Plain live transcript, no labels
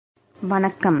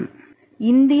வணக்கம்.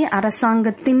 இந்திய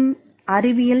அரசாங்கத்தின்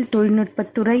அறிவியல்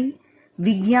தொழில்நுட்பத்துறை,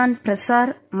 விக்யான்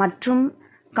பிரசார் மற்றும்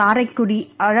காரைக்குடி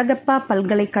அழகப்பா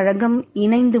பல்கலைக்கழகம்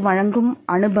இணைந்து வழங்கும்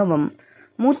அனுபவம்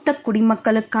மூத்த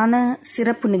குடிமக்களுக்கான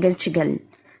சிறப்பு நிகழ்ச்சிகள்.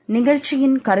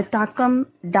 நிகழ்ச்சியின் கருத்தாக்கம்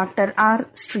doctor R.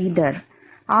 Sridhar.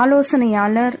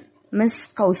 ஆலோசனையாளர் miss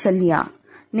Kausalya.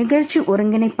 நிகழ்ச்சி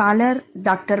ஒருங்கிணைப்பாளர்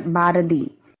டாக்டர் பாரதி.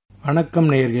 வணக்கம்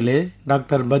நேயர்களே.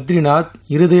 டாக்டர் பத்ரிநாத்,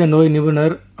 இருதய நோய்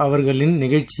நிபுணர் அவர்களின்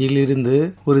நிகழ்ச்சியில் இருந்து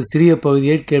ஒரு சிறிய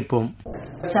பகுதியை கேட்போம்.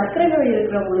 சர்க்கரை நோய்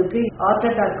இருக்கிறவங்களுக்கு ஹார்ட்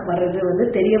அட்டாக் வர்றது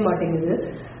தெரிய மாட்டேங்குது.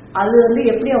 அது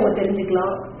எப்படி அவங்க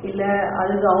தெரிஞ்சுக்கலாம்? இல்ல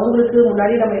அது அவங்களுக்கு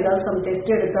முன்னாடி நம்ம ஏதாவது சம்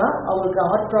டெஸ்ட் எடுத்தா அவங்களுக்கு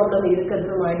ஹார்ட் ப்ராப்ளம்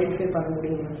இருக்கிறது ஐடென்டிஃபை பண்ண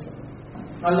முடியுமா?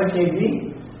 நல்ல கேள்வி.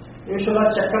 யூஸ்வலா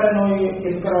சர்க்கரை நோய்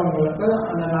இருக்கிறவங்களுக்கு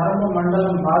அந்த நரம்பு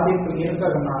மண்டலம் பாதிப்பு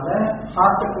இருக்கிறதுனால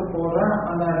ஹார்ட்டுக்கு போற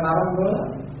அந்த நரம்பு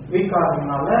வீக்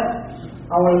ஆகிறதுனால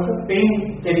அவங்களுக்கு பெயின்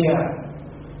தெரியாது.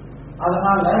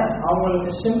 அதனால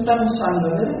அவங்களுக்கு சிம்டம்ஸ்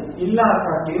ஆனது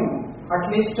இல்லாக்காட்டியும்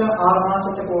அட்லீஸ்ட் 6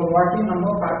 மாசத்துக்கு ஒரு வாட்டி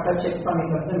நம்ம கரெக்டா செக்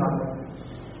பண்ணிக்கிறது நல்லது.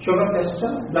 Sugar test,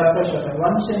 blood pressure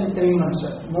once in 3 months,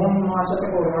 3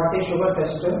 மாசத்துக்கு ஒரு வாட்டி சுகர்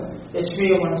டெஸ்ட்,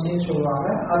 HbA1c சொல்லுவாங்க,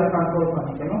 அதை கண்ட்ரோல்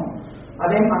பண்ணிக்கணும்.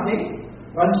 அதே மாதிரி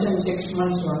once in 6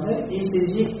 months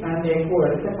ECG and echo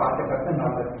எடுத்து பார்த்துக்கிறது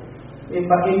நல்லது.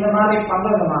 இப்ப இந்த மாதிரி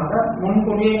பண்றதுனால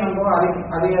முன்கூடியே நம்ம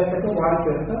அதிகத்துக்கு வாய்ப்பு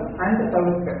இருக்கு அண்ட்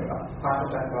தவிர்க்கலாம் ஹார்ட்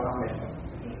அட்டாக் வராம இருக்கு.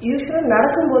 யூஸ்வலா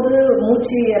நடக்கும்போது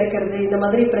மூச்சு இறைக்கிறது இந்த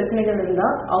மாதிரி பிரச்சனைகள் இருந்தா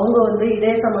அவங்க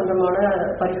இதே சம்பந்தமான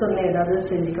பரிசோதனை ஏதாவது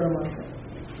செஞ்சுக்கணுமா சார்?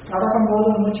 நடக்கும்போது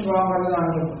மூச்சு வாங்குறது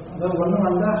அதாவது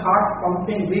ஒண்ணு ஹார்ட்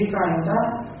பம்பிங் வீக்கா இருந்தா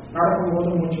நடக்கும்போது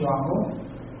மூச்சு வாங்கும்.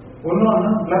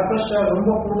 ஒண்ணு பிளட் பிரஷர் ரொம்ப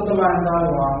கூடுதலா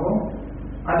இருந்தாலும் வாங்கும்.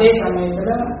 அதே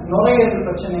சமயத்துல நுரையீரல்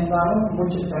பிரச்சனை இருந்தாலும்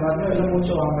மூச்சு திணறது, இல்லை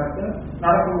மூச்சு வாங்காது,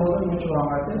 நடக்கும்போது மூச்சு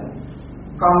வாங்காது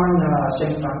காமன்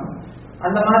சிம்டம்.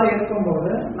 அந்த மாதிரி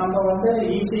இருக்கும்போது நம்ம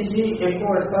ECG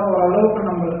எக்கோ எடுத்தா ஓரளவுக்கு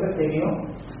நம்மளுக்கு தெரியும்.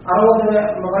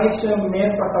 60 வயசு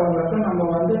மேற்பட்டவங்களுக்கு நம்ம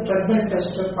ட்ரெட்மில்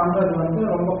டெஸ்ட்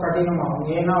பண்றது ரொம்ப கடினமாகும்.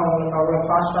 ஏன்னா அவங்களுக்கு அவ்வளவு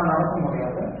ஃபாஸ்டா நடக்க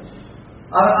முடியாது.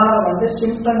 அதனால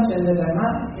சிம்டம்ஸ் இருந்ததுன்னா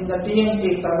இந்த TNT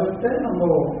தவிர்த்து நம்ம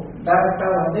டைரக்டா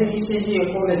ECG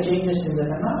எக்கோல சேஞ்சஸ்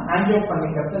இருந்ததுன்னா ஆன்ஜியோ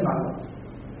பண்ணிக்கிறது நல்லது.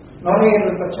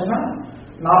 நுரையீரல் பிரச்சனை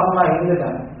நார்மலா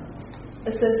இருந்ததுதானே.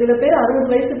 சில பேர்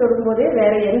 60 வயசு தொடும் போதே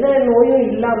வேற எந்த நோயும்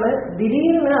இல்லாம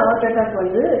திடீர்னு ஹார்ட் அட்டாக்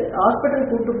ஹாஸ்பிட்டல்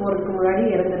கூட்டு போறதுக்கு முன்னாடி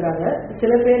இறந்துடுறாங்க.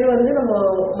 சில பேர் நம்ம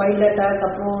மைல்ட் அட்டாக்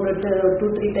அப்புறம் ஒரு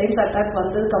 2-3 டைம்ஸ் அட்டாக்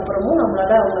வந்ததுக்கு அப்புறமும்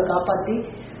நம்மளால அவங்களை காப்பாற்றி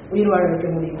உயிர் வாழ வைக்க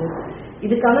முடியுது.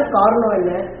 இதுக்கான காரணம்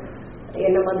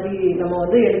என்ன மாதிரி நம்ம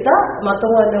எடுத்தா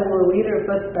மற்றவங்க அந்த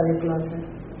உயிரிழப்பை தவிர்க்கலாம் சார்?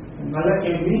 நல்ல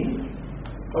கேள்வி.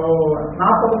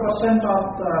 40%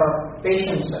 ஆஃப்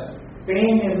பேஷண்ட்ஸ்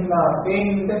பெயின் இருந்தா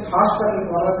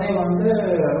ஹாஸ்பிட்டலுக்கு வரதே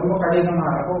ரொம்ப கடினமா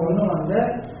இருக்கும். ஒண்ணு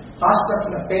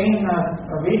ஹாஸ்பிட்டல் பெயின்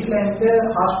வீட்ல இருந்து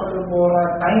ஹாஸ்பிட்டல் போற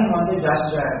டைம்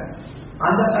ஜாஸ்தியா இருக்கும்.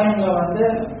 அந்த டைம்ல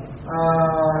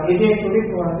இதே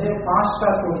துடிப்பு ஃபாஸ்டா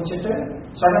குடிச்சிட்டு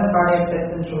சடன் கார்டியக்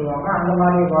டெத்னு சொல்லுவாங்க. அந்த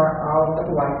மாதிரி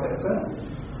ஆகிறதுக்கு வாய்ப்பு இருக்கு.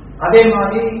 அதே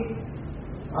மாதிரி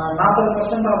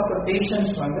 40% of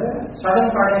patients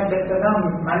sudden cardiac death தான்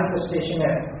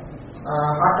மேனிஃபெஸ்டேஷனே.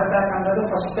 ஹார்ட் அட்டாக்ன்றது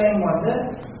ஃபர்ஸ்ட் டைம்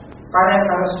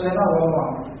கார்டியக் அரெஸ்ட்ல தான்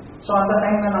வருவாங்க. ஸோ அந்த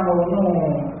டைம்ல நம்ம ஒன்றும்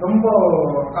ரொம்ப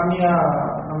கம்மியா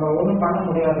நம்ம ஒன்றும் பண்ண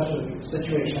முடியாத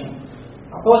சுச்சுவேஷன்.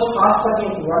 அப்போஸ்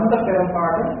ஹாஸ்பிட்டலுக்கு வந்த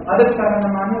பிறப்பாடு அதுக்கு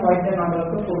தகுந்தமான வைத்தியம்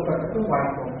நம்மளுக்கு கொடுக்கறதுக்கு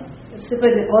வாய்ப்பு. இப்ப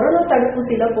இந்த கொரோனா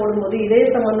தடுப்பூசி எல்லாம் போடும்போது இதே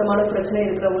சம்பந்தமான பிரச்சனை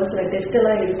இருக்கிறவங்க சில டெஸ்ட்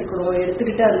எல்லாம்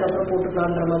எடுத்துக்கிட்டு அதுக்கப்புறம்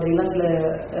போட்டுக்கலான்ற மாதிரி எல்லாம் சில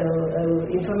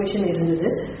இன்ஃபர்மேஷன் இருந்தது.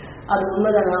 அது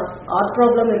உண்மைதானா? ஹார்ட்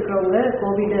ப்ராப்ளம் இருக்கிறவங்க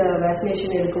கோவிட்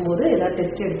வேக்சினேஷன் எடுக்கும்போது ஏதாவது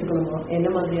டெஸ்ட் எடுத்துக்கணுமா? என்ன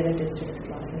மாதிரியான டெஸ்ட்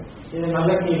எடுத்துக்கலாம்? இது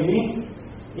நல்ல கேள்வி.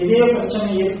 இதே பிரச்சனை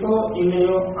இருக்கோ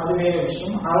இல்லையோ அது வேற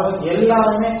விஷயம்.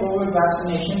 எல்லாருமே கோவிட்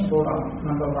வேக்சினேஷன் போடணும்.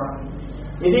 நம்பர் 1.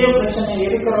 இதே பிரச்சனை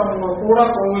இருக்கிறவங்க கூட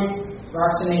கோவிட்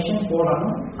வேக்சினேஷன்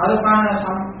போடணும். அதுக்கான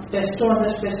டெஸ்ட்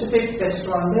ஸ்பெசிபிக் டெஸ்ட்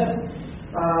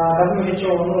WHO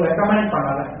ஒன்றும் ரெக்கமெண்ட்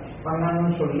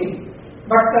பண்ணணும்னு சொல்லி.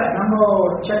 பட் நம்ம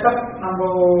செக்அப் நம்ம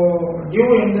டியூ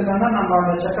இருந்ததுன்னா நம்ம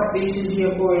அந்த செக்அப் ECG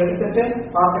எடுத்துட்டு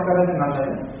பார்த்துக்கிறது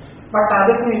நல்லது. பட்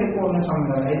அதுக்கும் இதுக்கும் ஒன்றும்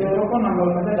சம்பந்தம் இல்லை. இது வரைக்கும்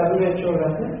நம்மளுக்கு WHO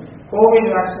கோவிட்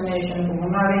வேக்சினேஷனுக்கு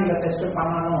முன்னாடி இந்த டெஸ்ட்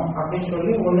பண்ணணும் அப்படின்னு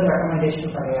சொல்லி ஒன்றும்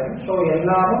ரெக்கமெண்டேஷன் கிடையாது. ஸோ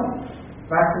எல்லாரும்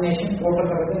வேக்சினேஷன்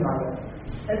போட்டுக்கிறது நல்லது.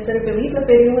 சார், இப்ப வீட்டுல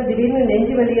பெரியவங்க திடீர்னு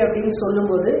நெஞ்சு வலி அப்படின்னு சொல்லும்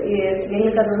போது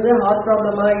எங்களுக்கு அது ஹார்ட்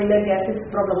ப்ராப்ளமா இல்ல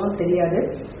கேஸ்ட்ரிக் ப்ராப்ளமா தெரியாது.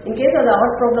 இன்கேஸ் அது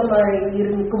ஹார்ட் ப்ராப்ளமா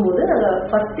இருக்கும்போது நாங்க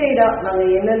ஃபர்ஸ்ட் எய்டா நாங்க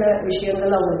என்னென்ன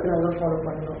விஷயங்கள் அவங்களுக்கு நாங்க ஃபாலோ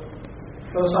பண்ணணும்?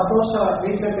 சப்போஸ்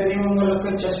வீட்டுல பெரியவங்களுக்கு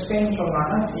செஸ்ட் பெயின்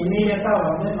சொன்னாங்க, இமீடியட்டா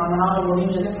நம்மளால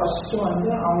முடிஞ்சது ஃபர்ஸ்ட்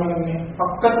அவங்களுக்கு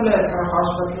பக்கத்துல இருக்கிற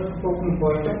ஹாஸ்பிட்டலுக்கு கூப்பிட்டு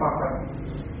போயிட்டு பார்க்கணும்.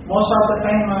 மோஸ்ட் ஆஃப் த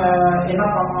டைம் என்ன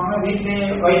பண்ணுவாங்க, வீட்லயே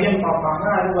வைத்தியம் பார்ப்பாங்க,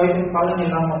 அது வைத்தியம் பலன்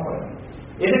இல்லாம போயிடும்.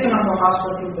 எதுக்கு நம்ம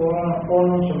ஹாஸ்பிட்டல்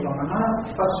போகணும்னு சொல்லுவாங்கன்னா,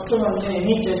 ஃபர்ஸ்ட் வந்து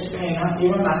எனி டெஸ்ட்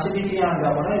ஈவன் அசிடிட்டியா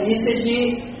இருந்தா கூட இசிஜி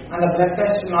அந்த பிளட்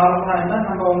டெஸ்ட் நார்மலா இருந்தா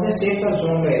நம்ம வந்து சேஃபர்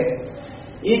ஜோன்ல இருக்கும்.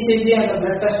 இசிஜி அந்த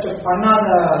பிளட் டெஸ்ட் பண்ணாத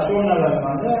சூழ்நிலை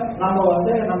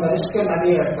வந்து நம்ம ரிஸ்க்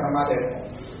நிறைய எடுக்கிற மாதிரி இருக்கும்.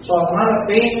 ஸோ அதனால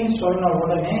பெயின் சொன்ன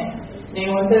உடனே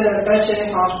நீங்க வந்து டெர்ஷியரி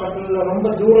ஹாஸ்பிட்டல் ரொம்ப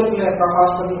தூரத்துல இருக்கிற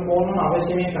ஹாஸ்பிட்டல் போகணும்னு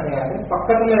அவசியமே கிடையாது.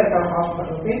 பக்கத்துல இருக்கிற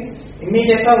ஹாஸ்பிட்டலுக்கு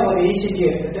இம்மீடியட்டா ஒரு இசிஜி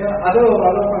எடுத்துட்டு அது ஒரு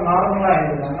அளவுக்கு நார்மலா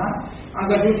இருந்ததுன்னா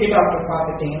அங்க டியூட்டி டாக்டர்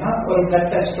பார்த்துட்டீங்கன்னா ஒரு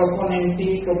blood test troponin D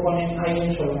troponin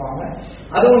ஐன்னு சொல்லுவாங்க,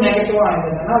 அதுவும் நெகட்டிவா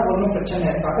இருந்ததுன்னா ஒன்றும் பிரச்சனை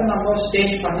இருக்காது, நம்ம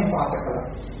ஸ்டேஜ் பண்ணி பார்த்துக்கலாம்.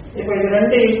 இப்போ இது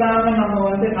ரெண்டு இல்லாம நம்ம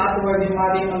வந்து நாட்டு வைத்தியம்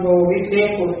மாதிரி நம்ம வீட்லயே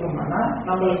கொடுத்தோம்னா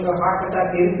நம்மளுக்கு ஹார்ட்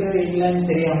அட்டாக் இருக்கு இல்லைன்னு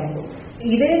தெரியாம போகும்.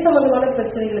 இதே சம்பந்தமான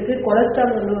பிரச்சனைகளுக்கு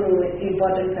கொலஸ்ட்ரால் வந்து ஒரு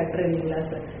இம்பார்ட்டன்ட் ஃபேக்டர் இல்லைங்களா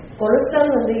சார்?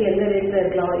 கொலஸ்ட்ரால் வந்து எந்த ரேஞ்சில்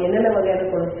இருக்கலாம், என்னென்ன வகையான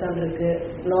கொலஸ்ட்ரால் இருக்கு?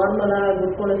 நார்மலா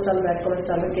குட் கொலஸ்ட்ரால் பேட்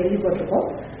கொலஸ்ட்ரால் கேள்விப்பட்டிருக்கோம்,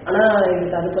 ஆனா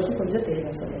எனக்கு அதை பற்றி கொஞ்சம்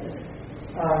தெளிவாக சொல்லுங்க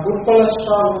சார். குட்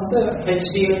கொலஸ்ட்ரால் வந்து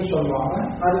ஹெச்டிஎல்னு சொல்லுவாங்க.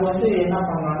 அது வந்து என்ன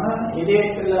பண்ணாங்கன்னா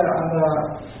இதயத்துல அந்த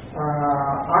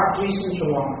ஆர்ட்ரிஸ்ன்னு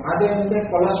சொல்லுவாங்க, அது வந்து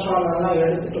கொலஸ்ட்ரால் எல்லாம்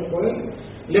எடுத்துட்டு போய்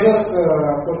லிவருக்கு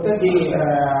கொடுத்து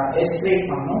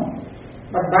எஸ்கிரேட் பண்ணும்.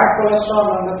 பட் பேட்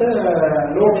கொலஸ்ட்ரால் வந்துட்டு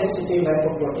லோ டென்சிட்டி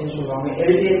லைப்போப்ரோட்டீன் சொல்லுவாங்க,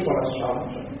 எல்டிஎல் கொலஸ்ட்ரால்.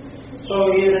 ஸோ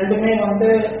இது ரெண்டுமே வந்து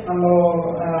நம்ம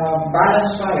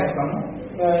பேலன்ஸ்டா இருக்கணும்.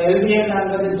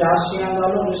 எல்டிஎல்ன்றது ஜாஸ்தியா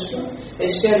இருந்தாலும் ரிஸ்க்,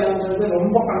 எஸ்டிஎல்ன்றது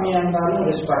ரொம்ப கம்மியா இருந்தாலும்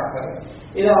ரிஸ்க் ஃபேக்டர்.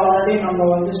 இது ஆல்ரெடி நம்ம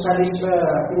வந்து ஸ்டடீஸ்ல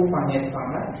ப்ரூவ்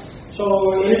பண்ணியிருக்காங்க. ஸோ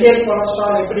எல்டிஎல்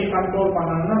கொலஸ்ட்ரால் எப்படி கண்ட்ரோல்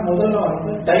பண்ணணும்னா முதல்ல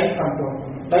வந்து டயட் கண்ட்ரோல்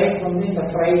பண்ணணும். டயட் வந்து இந்த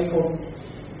ஃப்ரை ஃபுட்,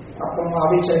 அப்புறம்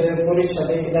அவிச்சது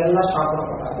பொரிச்சது இதெல்லாம்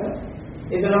சாப்பிடக்கூடாது.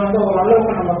 இதுல வந்து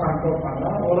ஓரளவுக்கு நம்ம கண்ட்ரோல்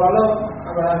பண்ணலாம். ஓரளவு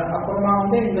அப்புறமா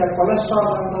வந்து இந்த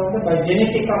கொலஸ்ட்ரால் வந்து பை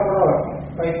ஜெனட்டிக்கா கூட இருக்கும்,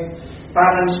 பை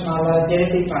பேரண்ட்ஸ்னால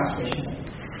ஜெனட்டிக் டிரான்ஸ்மிஷன்.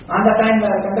 அந்த டைம்ல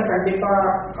வந்து கண்டிப்பா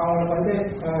அவங்களுக்கு வந்து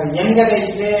யங்கர்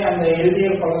ஏஜ்லேயே அந்த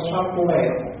எல்டிஎல் கொலஸ்ட்ரால் கூட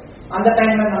இருக்கும். அந்த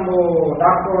டைம்ல நம்ம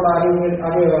டாக்டரோட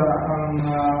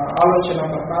ஆலோசனை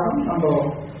பிரகாரம் நம்ம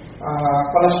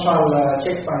கொலஸ்ட்ரால்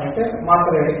செக் பண்ணிட்டு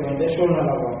மாத்திரை எடுக்க வேண்டிய சூழ்நிலை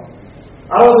வரும்.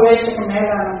 60 வயசுக்கு மேல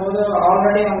ஆகும்போது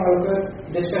ஆல்ரெடி அவங்களுக்கு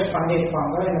டிஸ்கஸ்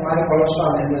பண்ணியிருப்பாங்க இந்த மாதிரி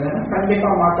கொலஸ்ட்ரால் இருந்ததுன்னா கண்டிப்பா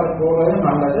மாத்திரை போடுறது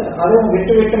நல்லது. அதுவும்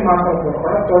விட்டு விட்டு மாத்திரை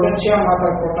போடக்கூட, தொடர்ச்சியா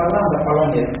மாத்திரை போட்டாலும் அந்த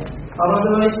பலன் இருக்கும்.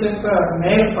 60 வயசுக்கு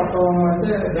மேல் பட்டவங்க வந்து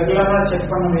ரெகுலரா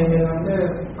செக் பண்ண வேண்டியது வந்து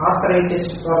ஆர்த்தரைட்டிஸ்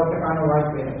வரதுக்கான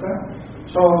வாய்ப்பு இருக்கு.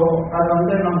 ஸோ அது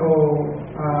வந்து நம்ம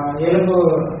எலும்பு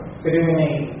பிரிவினை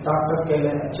டாக்டர்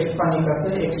கேள்வி செக் பண்ணிக்கிறது,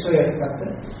 எக்ஸ்ரே எடுக்கிறது,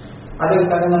 அதுக்கு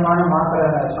தகுந்தமான மாத்திரை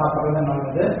சாப்பிட்றது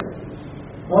நல்லது.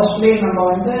 மோஸ்ட்லி நம்ம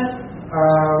வந்து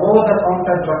ஓவர் த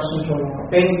கவுண்டர் ட்ரக்ஸ் சொல்லுவோம்,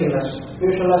 பெயின் கில்லர்ஸ்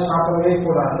யூஸ்வலா சாப்பிடவே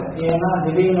கூடாது. ஏன்னா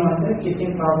திடீர்னு வந்து கிட்னி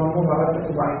ப்ராப்ளமும்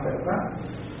வரதுக்கு வாய்ப்பு இருக்கு.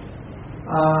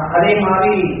 அதே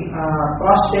மாதிரி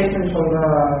ப்ராஸ்டேட்னு சொல்ற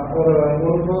ஒரு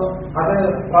உறுப்பு, அது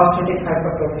ப்ராஸ்டேட்டிக்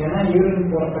ஹைப்பர்ட்ரோஃபி, ஏன்னா யூரின்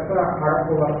போறதுக்கு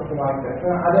அடப்பு வரதுக்கு வாய்ப்பு இருக்கு.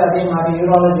 அது அதே மாதிரி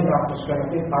யூராலஜி டாக்டர்ஸ்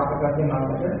பற்றி பார்க்கறது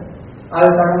நல்லது. அது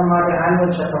தகுந்த மாதிரி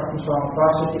ஆனுவல் செக்அப்னு சொல்லுவாங்க,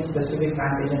 ப்ராஸ்டேட்டிக் ஸ்பெசிபிக்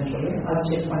ஆன்டிஜன் சொல்லி அது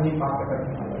செக் பண்ணி பார்க்கறது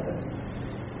நல்லது.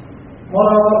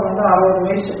 மோரோவர் வந்து 60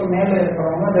 வயசுக்கு மேல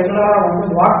இருக்கிறவங்க ரெகுலரா வந்து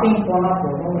வாக்கிங் போனா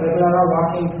போதும். ரெகுலரா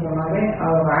வாக்கிங் போனாலே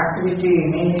அவங்க ஆக்டிவிட்டி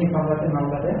மெயின்டைன் பண்றது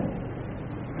நல்லது.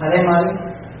 அதே மாதிரி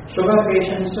sugar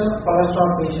patients,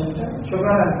 cholesterol patient,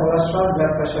 sugar and cholesterol,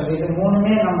 blood pressure, இது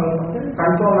மூணுமே நம்மளுக்கு வந்து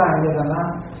கண்ட்ரோலா இருந்ததுன்னா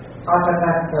ஹார்ட்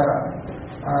அட்டாக்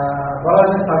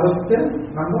வளர்ந்து தவிர்த்து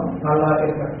நம்ம நல்லா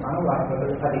இருக்கிறதுக்கான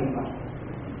வாய்ப்புகள் அதிகமாக.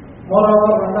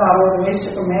 மோரோவர் வந்து 60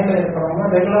 வயசுக்கு மேல இருக்கிறவங்க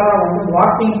ரெகுலரா வந்து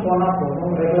வாக்கிங் போனா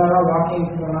போதும். ரெகுலரா வாக்கிங்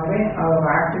போனாலே அவங்க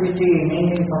ஆக்டிவிட்டி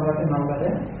மெயின்டைன் பண்றது நல்லது.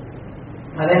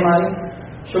 அதே மாதிரி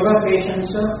sugar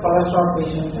patients, cholesterol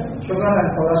patient, sugar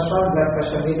and cholesterol, blood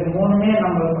pressure, இது மூணுமே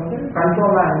நம்மளுக்கு வந்து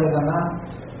கண்ட்ரோலா இருந்ததுன்னா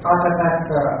ஹார்ட்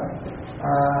அட்டாக்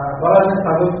வளர்ந்து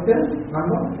தவிர்த்து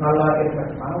நம்ம நல்லா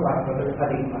இருக்கிறதுக்கான வாய்ப்புகள்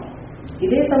அதிகமாக.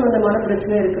 இதே சம்பந்தமான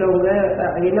பிரச்சனை இருக்கிறவங்க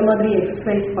என்ன மாதிரி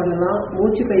எக்ஸசைஸ் பண்ணலாம்,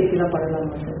 மூச்சு பயிற்சியெல்லாம்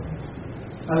பண்ணலாமா சார்?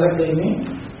 நல்ல கேள்வி.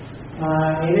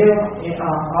 இதே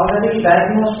ஆல்ரெடி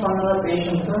டயக்னோஸ் பண்ண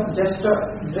பேஷண்ட்ஸ்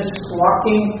ஜஸ்ட்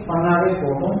வாக்கிங் பண்ணாலே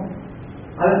போதும்.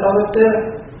 அதை தவிர்த்து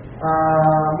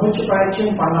மூச்சு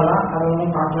பயிற்சியும் பண்ணலாம், அது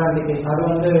ஒன்றும் கான்ட்ராண்டிகேஷன், அது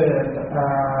வந்து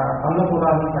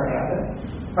பண்ணக்கூடாதுன்னு கிடையாது.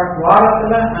 பட்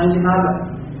வாரத்துல 5 நாள்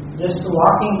ஜஸ்ட்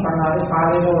வாக்கிங் பண்ணாலே,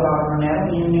 காலையில ஒரு 1/2 மணி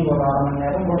நேரம், ஈவினிங் ஒரு 1/2 மணி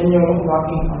நேரம், முடிஞ்சவங்களுக்கு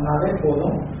வாக்கிங் பண்ணாலே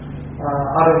போதும்,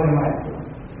 ஆரோக்கியமா இருக்கலாம்.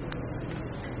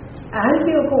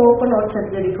 ஆன்ஜியோக்கும் ஓப்பன் ஹார்ட்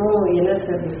சர்ஜரிக்கும் என்ன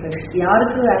சார் டிஃபரன்ஸ்?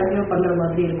 யாருக்கு ஆன்ஜியோ பண்ற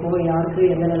மாதிரி இருக்கும், யாருக்கு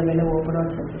எந்த நிலைமையில ஓப்பன்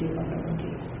ஹார்ட் சர்ஜரி பண்ற மாதிரி?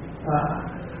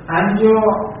 ஆன்ஜியோ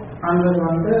அந்த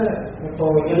வந்து இப்போ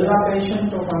எல்லா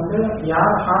பேஷண்ட்டும் வந்து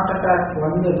யார் ஹார்ட் அட்டாக்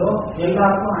வந்ததோ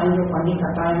எல்லாருக்கும் ஆன்ஜியோ பண்ணி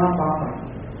கட்டாயமா பார்க்கணும்.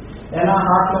 ஏன்னா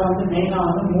ஹார்ட்ல வந்து மெயினா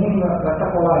வந்து 3 ரத்த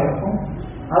கோளாறு இருக்கும்.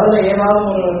 அதுல ஏதாவது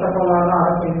ஒரு ரத்த கோளாறு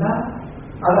அடைப்பிருந்தா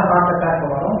அது ஹார்ட் அட்டாக்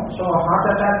வரும். ஸோ ஹார்ட்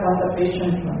அட்டாக் வந்த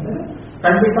பேஷண்ட் வந்து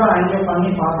கண்டிப்பா ஆன்ஜியோ பண்ணி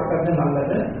பார்த்துக்கிறது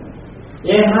நல்லது.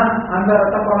 ஏன்னா அந்த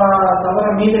ரத்த கோளாறு தவிர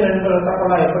மீது 2 ரத்த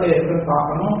கோளாறு எப்படி இருக்குன்னு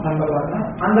பார்க்கணும். நம்பர் 1.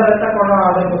 அந்த ரத்த கோளாறு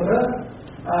அடைப்புக்கு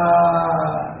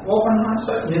ஓபன் ஹார்ட்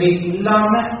சர்ஜரி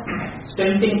இல்லாம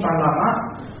ஸ்டென்டிங் பண்ணலாமா,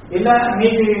 இல்ல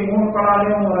மீதி 3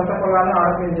 கோளாறையும் ரத்த கோளாறு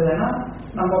அடைப்பிருந்ததுன்னா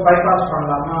நம்ம பைபாஸ்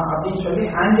பண்ணலாமா அப்படின்னு சொல்லி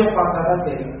ஆன்ஜியோ பார்த்தா தான்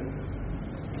தெரியும்.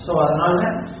 ஸோ அதனால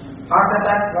ஹார்ட்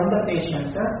அட்டாக் வந்த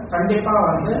பேஷண்ட்டை கண்டிப்பா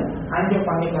வந்து ஆன்ஜியோ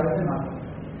பண்ணிக்கிறது நல்லது.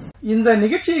 இந்த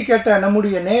நிகழ்ச்சியை கேட்ட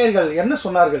நம்முடைய நேயர்கள் என்ன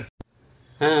சொன்னார்கள்?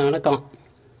 வணக்கம்,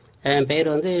 என் பேர்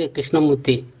வந்து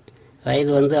கிருஷ்ணமூர்த்தி,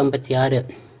 வயது வந்து 56.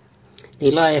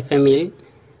 நிலா எஃப்எம்மில்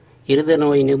இருதய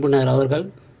நோய் நிபுணர் அவர்கள்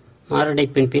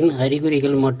மாரடைப்பின் பின்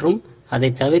அறிகுறிகள் மற்றும் அதை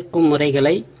தவிர்க்கும்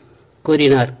முறைகளை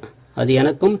கூறினார். அது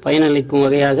எனக்கும் பயனளிக்கும்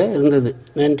வகையாக இருந்தது.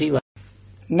 நன்றி.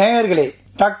 நேயர்களே,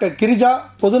 டாக்டர் கிரிஜா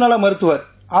பொதுநல மருத்துவர்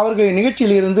அவர்களின்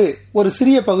நிகழ்ச்சியில் இருந்து ஒரு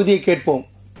சிறிய பகுதியை கேட்போம்.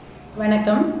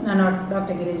 வணக்கம், நான்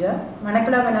டாக்டர் கிரிஜா.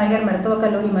 மணக்குளா விநாயகர் மருத்துவக்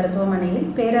கல்லூரி மருத்துவமனையில்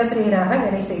பேராசிரியராக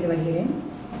வேலை செய்து வருகிறேன்.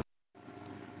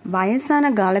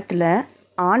 வயசான காலத்துல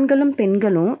ஆண்களும்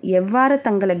பெண்களும் எவ்வாறு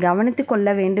தங்களை கவனித்துக் கொள்ள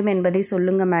வேண்டும் என்பதை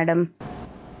சொல்லுங்க மேடம்.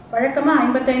 வழக்கமா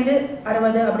 55,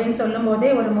 60 அப்படின்னு சொல்லும் போதே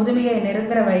ஒரு முதுமையை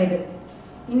நெருங்குற வயது.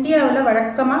 இந்தியாவில்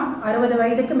வழக்கமா 60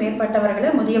 வயதுக்கு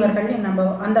மேற்பட்டவர்களை முதியவர்கள் நம்ம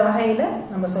அந்த வகையில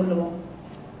நம்ம சொல்லுவோம்.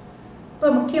 இப்போ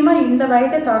முக்கியமா இந்த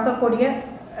வயதை தாக்கக்கூடிய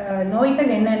நோய்கள்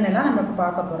என்னென்னலாம் நம்ம இப்போ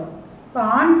பார்க்க போறோம். இப்போ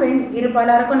ஆண் பெண்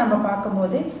பலருக்கும் நம்ம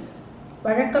பார்க்கும்போது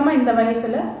வழக்கமா இந்த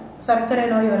வயசுல சர்க்கரை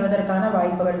நோய் வருவதற்கான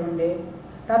வாய்ப்புகள் உண்டு.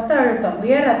 ரத்த அழுத்தம்,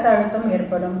 உயர் ரத்த அழுத்தம்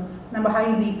ஏற்படும், நம்ம ஹை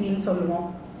பிபின்னு சொல்லுவோம்.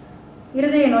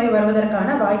 இருதய நோய்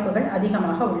வருவதற்கான வாய்ப்புகள்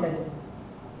அதிகமாக உள்ளது.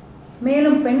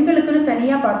 மேலும் பெண்களுக்குன்னு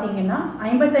தனியா பார்த்தீங்கன்னா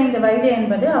 55 வயது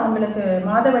என்பது அவங்களுக்கு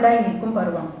மாதவிடாய் நிற்கும்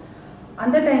பருவம்.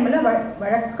 அந்த டைம்ல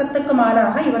வழக்கத்துக்கு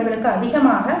மாறாக இவர்களுக்கு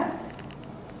அதிகமாக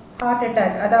ஹார்ட்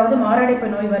அட்டாக், அதாவது மாரடைப்பு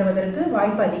நோய் வருவதற்கு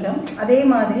வாய்ப்பு அதிகம். அதே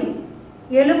மாதிரி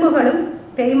எலும்புகளும்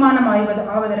தேய்மானம்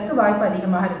ஆவதற்கு வாய்ப்பு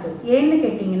அதிகமாக இருக்கு. ஏன்னு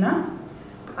கேட்டீங்கன்னா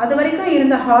அது வரைக்கும்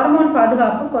இருந்த ஹார்மோன்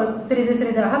பாதுகாப்பு சிறிது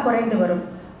சிறிதாக குறைந்து வரும்.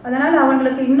 அதனால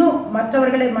அவங்களுக்கு இன்னும் மற்ற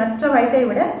வயதை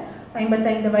விட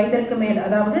 55 வயதிற்கு மேல்,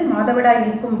 அதாவது மாதவிடாய்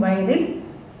நிற்கும்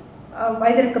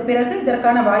வயதிற்கு பிறகு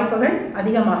இதற்கான வாய்ப்புகள்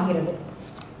அதிகமாகிறது.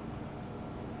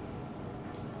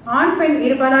 ஆண் பெண்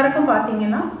பலருக்கும்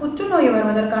பார்த்தீங்கன்னா புற்றுநோய்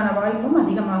வருவதற்கான வாய்ப்பும்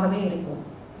அதிகமாகவே இருக்கும்.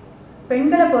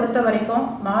 பெண்களை பொறுத்த வரைக்கும்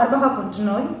மார்பக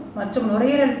புற்றுநோய் மற்றும்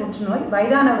நுரையீரல் புற்றுநோய்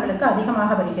வயதானவர்களுக்கு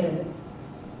அதிகமாக வருகிறது.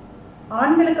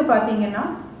 ஆண்களுக்கு பார்த்தீங்கன்னா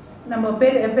நம்ம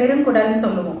பெருங்குடல்னு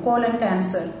சொல்லுவோம், கோலன்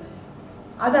கேன்சர்,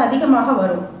 அது அதிகமாக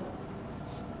வரும்.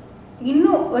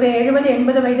 இன்னும் ஒரு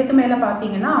 70-80 வயதுக்கு மேல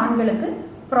பார்த்தீங்கன்னா ஆண்களுக்கு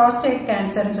ப்ராஸ்டேட்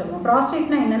கேன்சர்னு சொல்லுவோம்.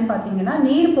 ப்ராஸ்டேட்னா என்னன்னு பார்த்தீங்கன்னா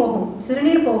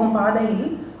சிறுநீர் போகும் பாதையில்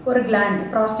ஒரு கிளாண்ட்,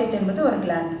 ப்ராஸ்டேட் என்பது ஒரு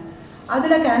கிளாண்ட்,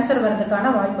 அதுல கேன்சர்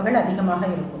வர்றதுக்கான வாய்ப்புகள் அதிகமாக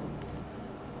இருக்கும்.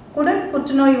 குடல்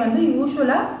புற்றுநோய் வந்து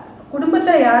யூஸ்வலா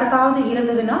குடும்பத்துல யாருக்காவது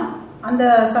இருந்ததுன்னா அந்த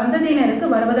சந்ததியினருக்கு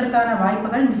வருவதற்கான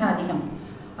வாய்ப்புகள் மிக அதிகம்.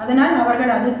 அதனால்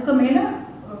அவர்கள் அதுக்கு மேல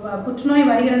புற்றுநோய்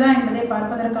வருகிறதா என்பதை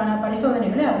பார்ப்பதற்கான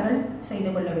பரிசோதனைகளை அவர்கள் செய்து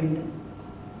கொள்ள வேண்டும்.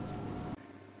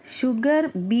 சுகர்,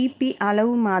 பிபி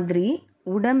அளவு மாதிரி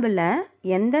உடம்புல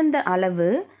எந்தெந்த அளவு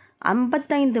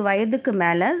 55 வயதுக்கு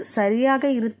மேல சரியாக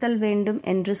இருத்தல் வேண்டும்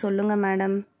என்று சொல்லுங்க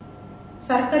மேடம்.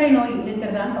 சர்க்கரை நோய்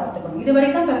இருக்கிறதான்னு பார்த்துக்கணும். இது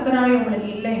வரைக்கும் சர்க்கரை நோய் உங்களுக்கு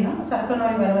இல்லைன்னா சர்க்கரை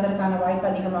நோய் வருவதற்கான வாய்ப்பு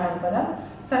அதிகமாக இருப்பதால்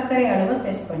சர்க்கரை அளவு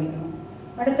டெஸ்ட் பண்ணிக்கணும்.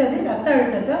 அடுத்தது ரத்த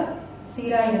அழுத்தத்தை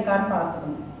சீரா இருக்கான்னு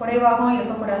பார்த்துக்கணும். குறைவாகவும்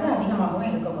இருக்கக்கூடாது, அதிகமாகவும்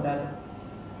இருக்கக்கூடாது.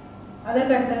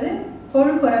 அதற்கு அடுத்தது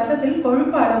ரத்தத்தில்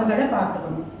கொழுப்பு அளவுகளை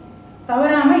பார்த்துக்கணும்.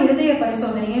 தவறாம இருதய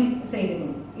பரிசோதனையும்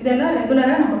செய்துக்கணும். இதெல்லாம்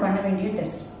ரெகுலரா நம்ம பண்ண வேண்டிய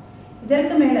டெஸ்ட்.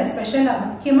 இதற்கு மேல ஸ்பெஷலா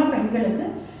முக்கியமா பெண்களுக்கு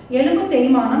எலும்பு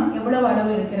தேய்மானம் எவ்வளவு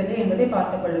அளவு இருக்கிறது என்பதை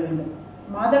பார்த்துக் கொள்ள வேண்டும்.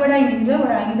 மாதவிடாய் நின்ற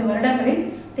ஒரு 5 வருடங்களில்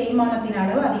தேய்மானத்தின்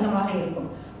அளவு அதிகமாக இருக்கும்.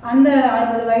 அந்த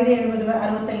 60 வயது, 70,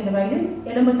 65 வயது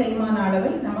எலும்பு தேய்மான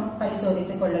அளவை நம்ம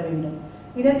பரிசோதித்துக் கொள்ள வேண்டும்.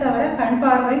 இதை தவிர கண்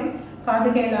பார்வை, காது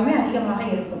கேளாமை அதிகமாக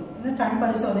இருக்கும். கண்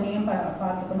பரிசோதனையும்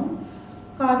பார்த்துக்கணும்,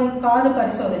 காது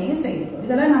பரிசோதனையும் செய்யணும்.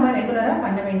 இதெல்லாம் நம்ம ரெகுலரா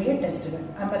பண்ண வேண்டிய டெஸ்ட்கள்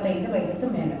 55 வயதுக்கு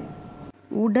மேல.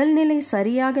 உடல்நிலை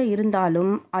சரியாக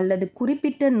இருந்தாலும் அல்லது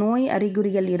குறிப்பிட்ட நோய்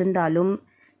அறிகுறிகள் இருந்தாலும்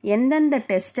எந்தெந்த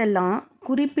டெஸ்ட் எல்லாம்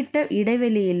குறிப்பிட்ட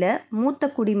இடைவெளியில மூத்த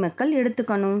குடிமக்கள்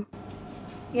எடுத்துக்கணும்?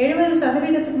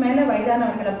 70% மேல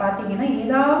வயதானவர்களை பார்த்தீங்கன்னா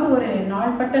ஏதாவது ஒரு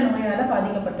நாள்பட்ட நோயால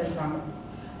பாதிக்கப்பட்டிருக்காங்க.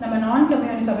 நம்ம நான்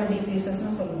கம்யூனிகபிள் டிசீசஸ்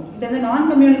சொல்லுவோம். இது நான்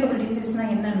கம்யூனிகபிள் டிசீஸ்னா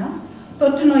என்னன்னா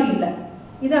தொற்று நோய் இல்லை,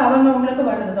 இது அவங்களுக்கு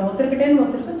வர்றதுதான், ஒருத்தருக்கிட்டேன்னு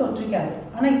ஒருத்தருக்கு தொற்றிக்காது.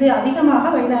 ஆனா இது அதிகமாக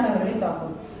வயதானவர்களை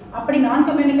தாக்கும். அப்படி நான்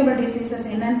கம்யூனிகபிள் டிசீசஸ்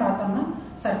என்னன்னு பார்த்தோம்னா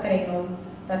சர்க்கரை நோய்,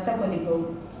 ரத்த கொதிப்பு,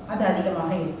 அது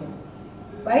அதிகமாக இருக்கும்.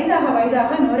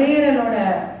 வயதாக நுரையீரலோட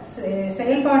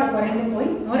செயல்பாடு குறைந்து போய்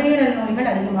நுரையீரல்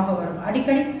நோய்கள் அதிகமாக வரும்.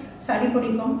 அடிக்கடி சளி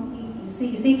பிடிக்கும்,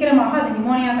 சீக்கிரமாக அது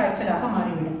நிமோனியா காய்ச்சலாக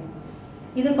மாறிவிடும்.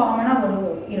 இது காமனா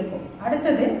இருக்கும்.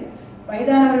 அடுத்தது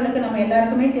வயதானவர்களுக்கு நம்ம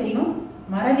எல்லாருக்குமே தெரியும்,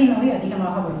 மறதி நோய்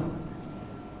அதிகமாக வரும்.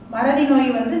 மறதி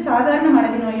நோய் சாதாரண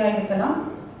மறதி நோயா இருக்கலாம்,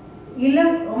 இல்ல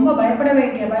ரொம்ப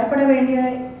பயப்பட வேண்டிய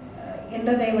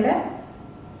என்றதை விட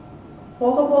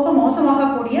போக போக மோசமாக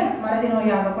கூடிய மறதி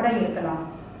நோயாக கூட இருக்கலாம்.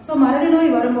 ஸோ மறதி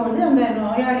நோய் வரும்போது அந்த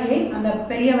நோயாளியை, அந்த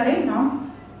பெரியவரை நாம்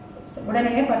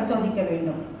உடனே பரிசோதிக்க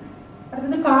வேண்டும்.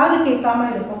 அடுத்தது காது கேட்காம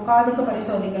இருக்கும், காதுக்கு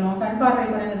பரிசோதிக்கணும். கண் பார்வை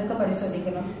குறைந்ததுக்கு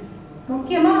பரிசோதிக்கணும்.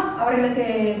 முக்கியமா அவர்களுக்கு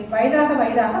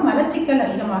வயதாக மலச்சிக்கல்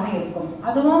அதிகமாக இருக்கும்.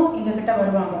 அதுவும் எங்க கிட்ட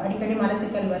வருவாங்க, அடிக்கடி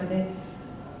மலச்சிக்கல் வருது,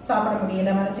 சாப்பிட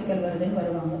முடியல, மலச்சிக்கல் வருதுன்னு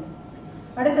வருவாங்க.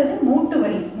 அடுத்தது மூட்டு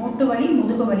வலி,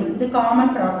 முதுகு வலி, இது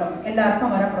காமன் ப்ராப்ளம்,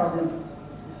 எல்லாருக்கும் வர ப்ராப்ளம்.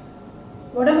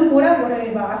 உடம்பு பூரா ஒரு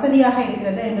அசதியாக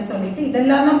இருக்கிறது என்று சொல்லிட்டு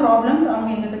இதெல்லாம் தான் ப்ராப்ளம்ஸ் அவங்க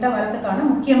எங்க கிட்ட வரதுக்கான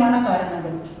முக்கியமான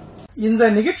காரணங்கள். இந்த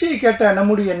நிகழ்ச்சியை கேட்ட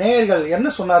நம்முடைய நேயர்கள் என்ன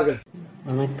சொன்னார்கள்?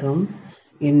 வணக்கம்,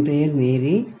 என் பெயர்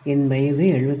மேரி, என் வயது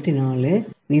 74.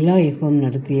 நிலா FM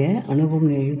நடத்திய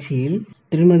அனுபவம் நிகழ்ச்சியில்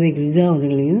திருமதி கிரிஜா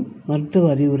அவர்களின் மருத்துவ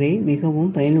அறிவுரை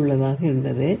மிகவும் பயனுள்ளதாக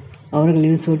இருந்தது.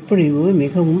 அவர்களின் சொற்பொழிவு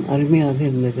மிகவும் அருமையாக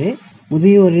இருந்தது.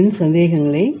 முதியோரின்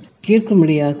சந்தேகங்களை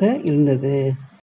தீர்க்கும்படியாக இருந்தது.